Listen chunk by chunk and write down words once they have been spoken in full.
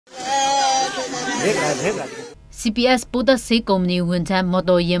CPS ပိုးသက်ဆေးကုမ္ပဏီဝန်ထမ်းမော်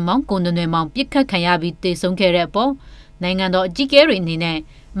တော်ယာဉ်မောင်းကိုနွယ်မောင်ပြစ်ခတ်ခံရပြီးတေဆုံးခဲ့တဲ့အပေါ်နိုင်ငံတော်အကြီးအကဲတွေအနေနဲ့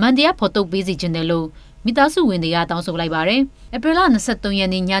မန်တရားဖော်ထုတ်ပေးစီခြင်းတယ်လို့မိသားစုဝင်တွေကတောင်းဆိုလိုက်ပါတယ်။ဧပြီလ23ရက်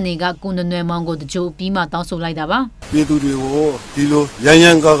နေ့ညနေကကိုနွယ်မောင်ကိုတကြိုပြီးမှတောင်းဆိုလိုက်တာပါ။ပြည်သူတွေကိုဒီလိုရ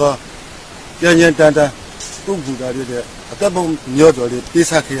န်ကားတန်ပုဂ္ဂိုလ်သားတွေတဲ့အသက်ပုံညော့တော်လေးပြေး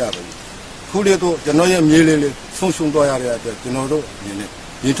ဆက်ခဲ့ရပါဘူး။ခုလေးတော့ကျွန်တော်ရဲ့မြေးလေးဆုံးရှုံးသွားရတဲ့အတွက်ကျွန်တော်တို့အနေနဲ့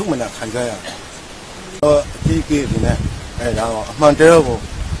ရင်ထုမနာခံကြရတယ်။အကြီးကြီးတွေနဲ့ဒါတော့အမှန်တရားကို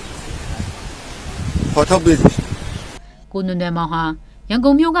ဖော်ထုတ်ပေးစီ။ကိုနွယ်မောင်ဟာရန်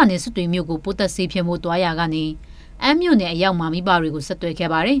ကုန်မြို့ကနေစစ်တွေမြို့ကိုပိုးသက်ဆေးဖြန့်မှုတွားရကနေအမ်းမြို့နယ်အရောက်မှာမိဘတွေကိုဆက်သွယ်ခဲ့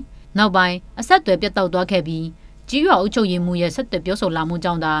ပါတယ်။နောက်ပိုင်းအဆက်အသွယ်ပြတ်တောက်သွားခဲ့ပြီးကြီးရွာအုပ်ချုပ်ရေးမှူးရဲ့ဆက်သွယ်ပြောဆိုလာမှု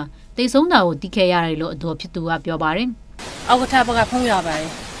ကြောင့်သာတိတ်ဆုံးတာကိုသိခဲ့ရတယ်လို့အတော်ဖြစ်သူကပြောပါတယ်။အောက်ကထပ်ကဖုံးရပါတယ်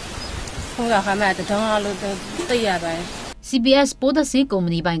။ဖုံးရခါမှတထောင်းလို့သိရပါတယ်။ CPS ပိုးသက်ဆေးကုမ္ပ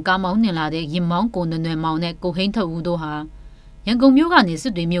ဏီပိုင်ကားမောင်းနှင်လာတဲ့ရင်မောင်းကိုနွယ်မောင်နဲ့ကိုဟိန်းထုတ်ဦးတို့ဟာရန်ကုန်မြို့ကနေစ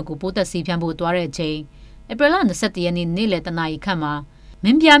စ်တွေမြို့ကိုပိုးသက်ဆေးဖြန့်ဖို့တွားတဲ့အချိန်ဧပြီလ21ရက်နေ့နေ့လယ်တနာရီခန့်မှာမ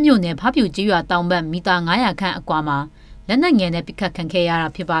င်းပြားမြို့နယ်ဖားပြူကျေးရွာတောင်ဘက်မီတာ900ခန့်အကွာမှာလက်နက်ငယ်နဲ့ပစ်ခတ်ခံခဲ့ရတာ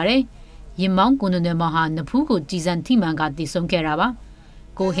ဖြစ်ပါတယ်။ရင်မောင်းကိုနွယ်မောင်ဟာနဖူးကိုကြည်စံထိမှန်ကတည်ဆုံခဲ့တာပါ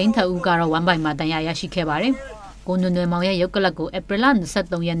။ကိုဟိန်းထက်ဦးကတော့ဝမ်ပိုင်မှာတန်ရာရရှိခဲ့ပါတယ်။ကိုနွယ်မောင်ရဲ့ရုပ်ကလပ်ကိုဧပြီလ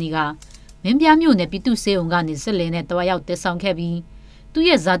23ရက်နေ့ကမင်းပြားမြို့နယ်ပြည်သူ့စေအုံကနေစစ်လင်းနဲ့တွားရောက်တည်ဆောင်ခဲ့ပြီးသူ့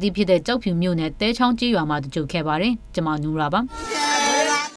ရဲ့ဇာတိဖြစ်တဲ့ကြောက်ဖြူမြို့နယ်တဲချောင်းကျေးရွာမှာတကြိုခဲ့ပါတယ်။ကျွန်မနူရာပါ။